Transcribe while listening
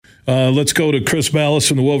Let's go to Chris Balas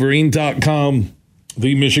from the Wolverine.com.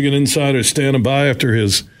 The Michigan insider standing by after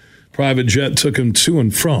his private jet took him to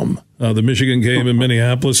and from the Michigan game in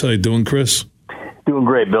Minneapolis. How you doing, Chris? Doing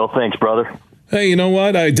great, Bill. Thanks, brother. Hey, you know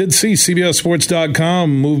what? I did see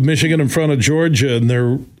CBSSports.com move Michigan in front of Georgia in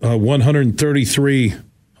their 133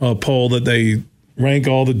 poll that they rank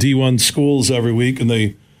all the D1 schools every week, and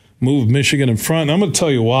they moved Michigan in front. And I'm going to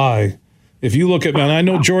tell you why. If you look at, man, I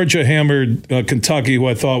know Georgia hammered Kentucky, who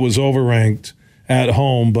I thought was overranked at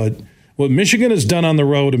home, but what Michigan has done on the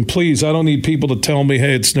road, and please, I don't need people to tell me,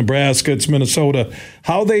 hey, it's Nebraska, it's Minnesota,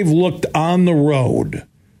 how they've looked on the road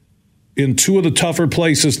in two of the tougher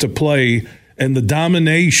places to play, and the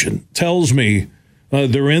domination tells me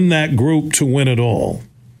they're in that group to win it all.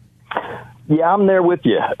 Yeah, I'm there with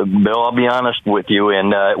you, Bill. I'll be honest with you.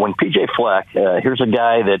 And when P.J. Fleck, here's a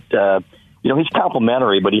guy that, he's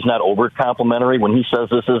complimentary, but he's not over-complimentary. When he says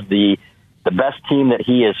this is the best team that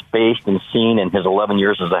he has faced and seen in his 11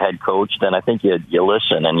 years as a head coach, then I think you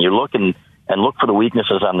listen and you look and look for the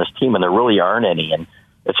weaknesses on this team, and there really aren't any. And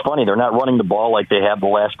it's funny, they're not running the ball like they have the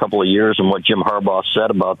last couple of years, and what Jim Harbaugh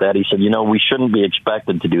said about that, he said, we shouldn't be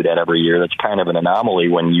expected to do that every year. That's kind of an anomaly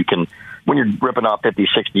when you're ripping off 50,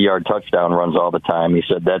 60-yard touchdown runs all the time. He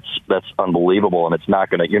said that's unbelievable, and you're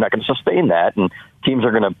not going to sustain that, and teams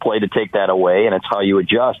are going to play to take that away, and it's how you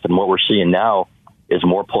adjust. And what we're seeing now is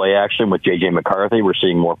more play action with J.J. McCarthy. We're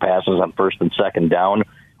seeing more passes on first and second down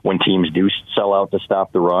when teams do sell out to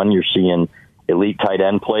stop the run. You're seeing elite tight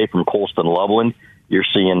end play from Colston Loveland. You're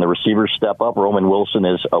seeing the receivers step up. Roman Wilson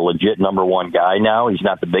is a legit number one guy now. He's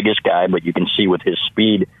not the biggest guy, but you can see with his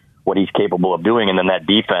speed what he's capable of doing. And then that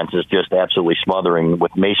defense is just absolutely smothering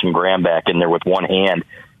with Mason Graham back in there with one hand.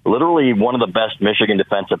 Literally one of the best Michigan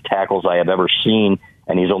defensive tackles I have ever seen,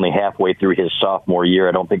 and he's only halfway through his sophomore year.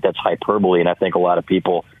 I don't think that's hyperbole, and I think a lot of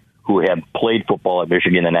people who have played football at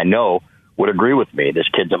Michigan, and I know, would agree with me. This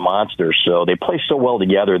kid's a monster. So they play so well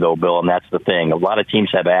together, though, Bill, and that's the thing. A lot of teams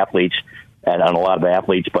have athletes, and a lot of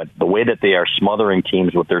athletes, but the way that they are smothering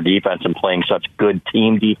teams with their defense and playing such good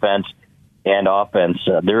team defense and offense,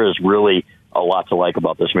 there is really a lot to like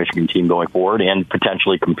about this Michigan team going forward and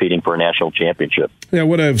potentially competing for a national championship. Yeah,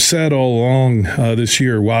 what I've said all along this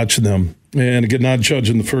year, watching them, and again, not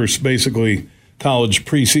judging the first, basically, college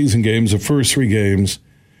preseason games, the first three games,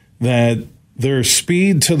 that their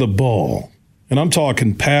speed to the ball, and I'm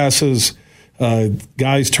talking passes,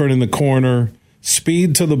 guys turning the corner,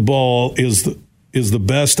 speed to the ball is the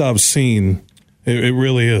best I've seen. It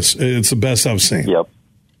really is. It's the best I've seen. Yep.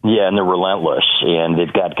 Yeah, and they're relentless. And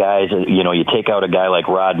they've got guys, you take out a guy like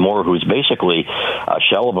Rod Moore, who's basically a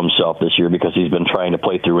shell of himself this year because he's been trying to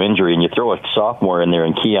play through injury, and you throw a sophomore in there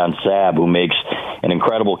in Keon Sabb, who makes an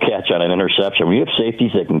incredible catch on an interception. When you have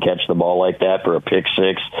safeties that can catch the ball like that for a pick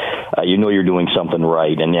six, you're doing something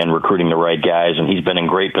right and recruiting the right guys, and he's been in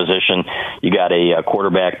great position. You got a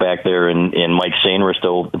quarterback back there in Mike Sainer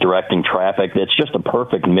still directing traffic. It's just a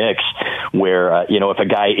perfect mix where, if a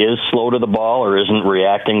guy is slow to the ball or isn't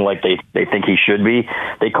reacting like they think he should be,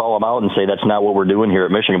 they call him out and say that's not what we're doing here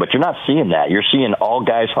at Michigan. But you're not seeing that. You're seeing all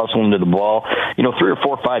guys hustling to the ball. 3 or 4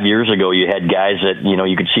 or 5 years ago, you had guys that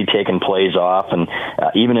you could see taking plays off, and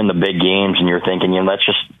even in the big games, and you're thinking, that's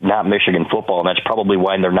just not Michigan football, and that's probably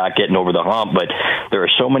why they're not getting over the hump. But there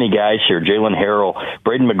are so many guys here. Jalen Harrell,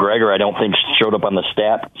 Braden McGregor, I don't think showed up on the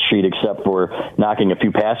stat sheet except for knocking a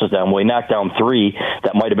few passes down. Well, he knocked down 3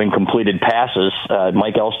 that might have been completed passes.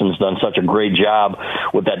 Mike Elston's done such a great job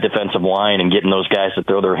with that defensive line and getting those guys to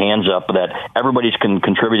throw their hands up that everybody's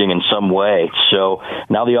contributing in some way. So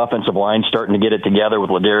now the offensive line's starting to get it together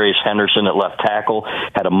with Ladarius Henderson at left tackle,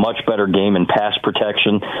 had a much better game in pass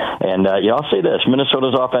protection. And I'll say this,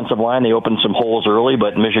 Minnesota's offensive line, they opened some holes early,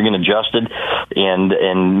 but Michigan adjusted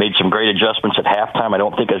and made some great adjustments at halftime. I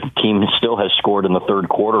don't think a team still has scored in the third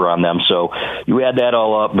quarter on them. So you add that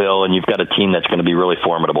all up, Bill, and you've got a team that's going to be really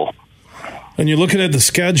formidable. And you're looking at the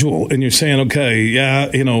schedule, and you're saying, okay,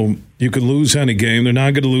 yeah, you could lose any game. They're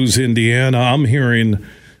not going to lose Indiana. I'm hearing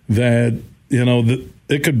that,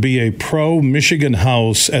 it could be a pro-Michigan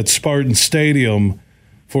house at Spartan Stadium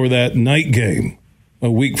for that night game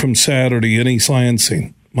a week from Saturday in East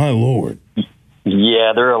Lansing. My Lord.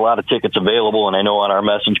 Yeah, there are a lot of tickets available, and I know on our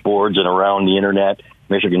message boards and around the Internet,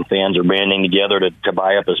 Michigan fans are banding together to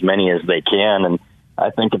buy up as many as they can, and I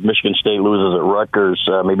think if Michigan State loses at Rutgers,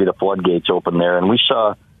 maybe the floodgates open there. And we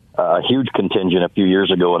saw a huge contingent a few years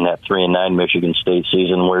ago in that 3-9 Michigan State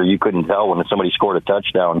season where you couldn't tell when somebody scored a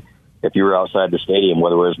touchdown if you were outside the stadium,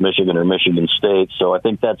 whether it was Michigan or Michigan State. So I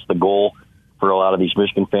think that's the goal for a lot of these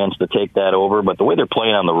Michigan fans to take that over. But the way they're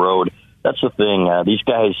playing on the road, that's the thing. These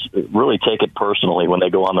guys really take it personally when they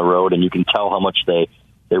go on the road, and you can tell how much they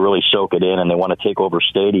they really soak it in and they want to take over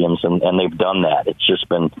stadiums, and they've done that. It's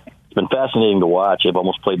been fascinating to watch. They've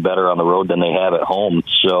almost played better on the road than they have at home.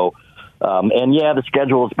 So, the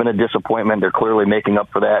schedule has been a disappointment. They're clearly making up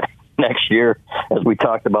for that next year, as we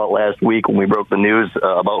talked about last week when we broke the news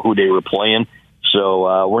about who they were playing.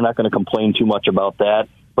 So we're not going to complain too much about that.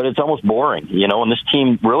 But it's almost boring, and this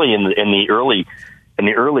team really in the early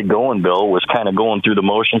going, Bill, was kind of going through the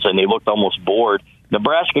motions, and they looked almost bored.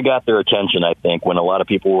 Nebraska got their attention, I think, when a lot of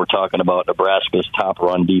people were talking about Nebraska's top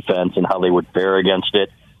run defense and how they would fare against it,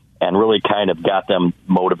 and really kind of got them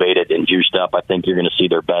motivated and juiced up. I think you're going to see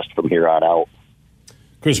their best from here on out.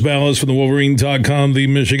 Chris Balas from the Wolverine.com, the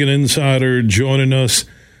Michigan Insider, joining us.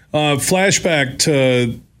 Flashback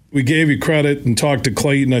to, we gave you credit and talked to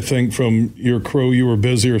Clayton, I think, from your crew. You were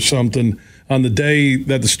busy or something on the day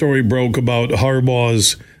that the story broke about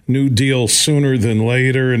Harbaugh's new deal sooner than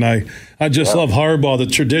later. And I just love Harbaugh, the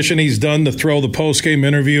tradition he's done to throw the post-game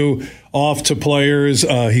interview off to players.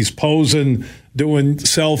 He's posing, doing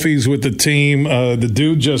selfies with the team. The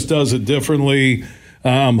dude just does it differently.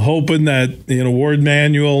 I'm hoping that, Ward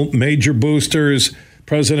Manuel, major boosters,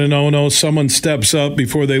 President Ono, someone steps up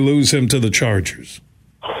before they lose him to the Chargers.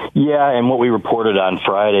 Yeah, and what we reported on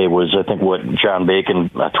Friday was, I think, what John Bacon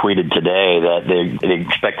tweeted today, that they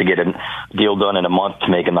expect to get a deal done in a month to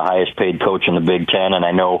make him the highest paid coach in the Big Ten. And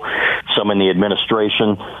I know some in the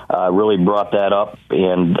administration really brought that up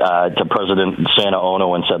and to President Santa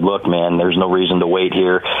Ono and said, look, man, there's no reason to wait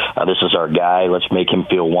here. This is our guy. Let's make him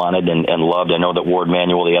feel wanted and loved. I know that Ward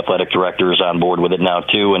Manuel, the athletic director, is on board with it now,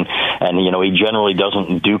 too. And he generally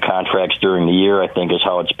doesn't do contracts during the year, I think, is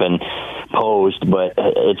how it's been posed. But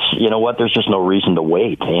it's, there's just no reason to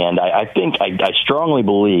wait. And I think, I strongly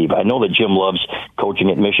believe, I know that Jim loves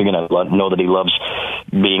coaching at Michigan. I know that he loves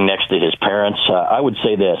being next to his parents. I would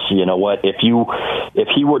say this, if he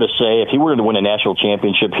were to win a national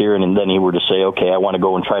championship here and then he were to say, okay, I want to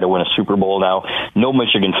go and try to win a Super Bowl now, no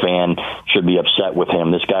Michigan fan should be upset with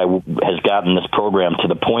him. This guy has gotten this program to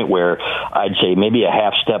the point where I'd say maybe a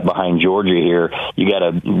half step behind Georgia here. You got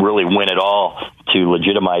to really win it all to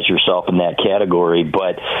legitimize yourself in that category.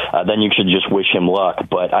 But then you should just wish him luck.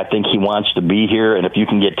 But I think he wants to be here, and if you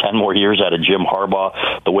can get 10 more years out of Jim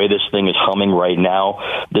Harbaugh, the way this thing is humming right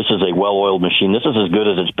now, this is a well-oiled machine. This is as good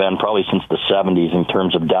as it's been probably since the 70s in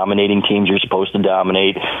terms of dominating teams you're supposed to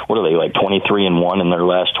dominate. What are they, like 23-1 in their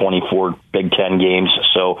last 24 Big Ten games?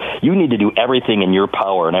 So you need to do everything in your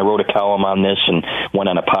power. And I wrote a column on this and went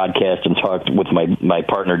on a podcast and talked with my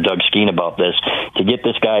partner Doug Skeen about this to get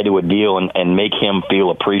this guy to a deal and make him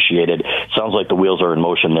feel appreciated. Sounds like the wheels are in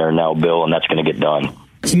motion there now, Bill, and that's going to get done.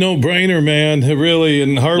 It's a no-brainer, man, really.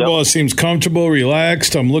 And Harbaugh seems comfortable,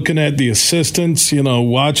 relaxed. I'm looking at the assistants,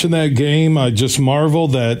 watching that game. I just marvel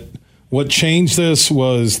that what changed this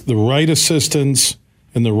was the right assistants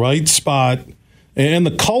in the right spot, and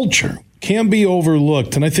the culture can't be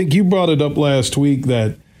overlooked. And I think you brought it up last week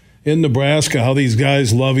that in Nebraska, how these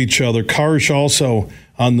guys love each other. Karsh also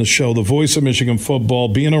on the show, the voice of Michigan football,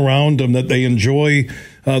 being around them, that they enjoy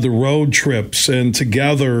the road trips and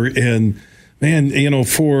together. And, man,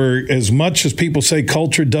 for as much as people say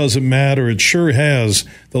culture doesn't matter, it sure has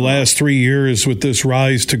the last 3 years with this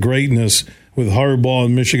rise to greatness with Harbaugh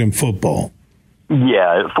and Michigan football.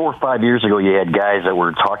 Yeah, 4 or 5 years ago, you had guys that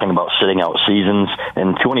were talking about sitting out seasons.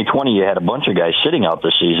 In 2020, you had a bunch of guys sitting out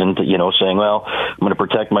the season, saying, well, I'm going to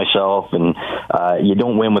protect myself. And you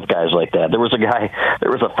don't win with guys like that. There was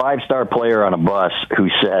a 5-star player on a bus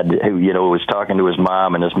who was talking to his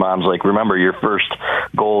mom, and his mom's like, remember, your first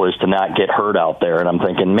goal is to not get hurt out there. And I'm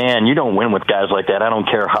thinking, man, you don't win with guys like that. I don't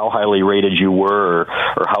care how highly rated you were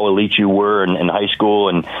or how elite you were in high school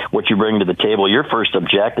and what you bring to the table. Your first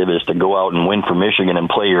objective is to go out and win for Michigan and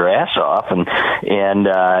play your ass off, and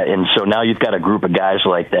so now you've got a group of guys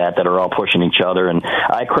like that are all pushing each other. And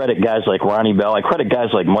I credit guys like Ronnie Bell. I credit guys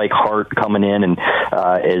like Mike Hart coming in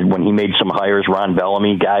and when he made some hires, Ron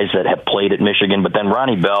Bellamy, guys that have played at Michigan. But then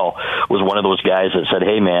Ronnie Bell was one of those guys that said,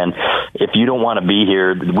 hey man, if you don't want to be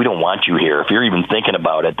here, we don't want you here. If you're even thinking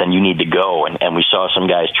about it, then you need to go. And we saw some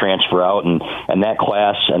guys transfer out, and that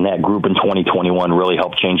class and that group in 2021 really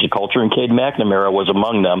helped change the culture. And Cade McNamara was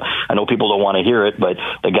among them. I know people don't want to hear it, but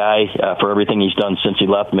the guy, for everything he's done since he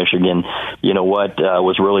left Michigan,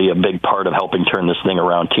 was really a big part of helping turn this thing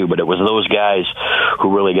around too. But it was those guys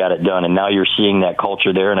who really got it done, and now you're seeing that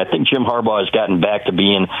culture there. And I think Jim Harbaugh has gotten back to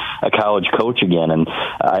being a college coach again. And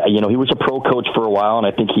he was a pro coach for a while, and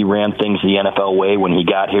I think he ran things the NFL way when he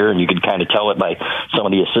got here, and you could kind of tell it by some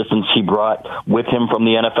of the assistants he brought with him from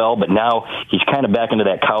the NFL. But now he's kind of back into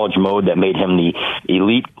that college mode that made him the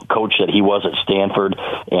elite coach that he was at Stanford,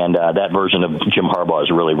 and that version of Jim Harbaugh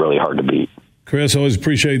is really, really hard to beat. Chris, always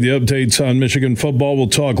appreciate the updates on Michigan football. We'll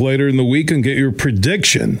talk later in the week and get your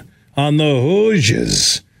prediction on the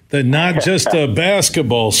Hoosiers. They're not just a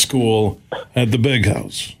basketball school at the Big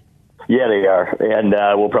House. Yeah, they are, and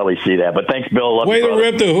we'll probably see that. But thanks, Bill. Love Way to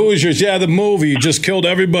rip the Hoosiers. Yeah, the movie. You just killed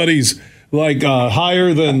everybody's,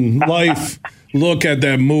 higher-than-life look at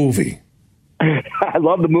that movie. I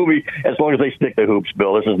love the movie as long as they stick to hoops,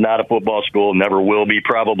 Bill. This is not a football school, never will be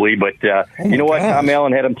probably. But you know what? Gosh. Tom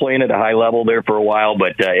Allen had him playing at a high level there for a while,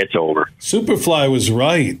 but it's over. Superfly was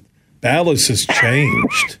right. Balas has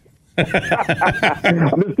changed. I'm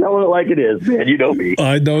just telling it like it is, man. You know me.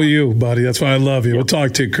 I know you, buddy. That's why I love you. We'll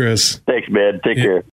talk to you, Chris. Thanks, man. Take care.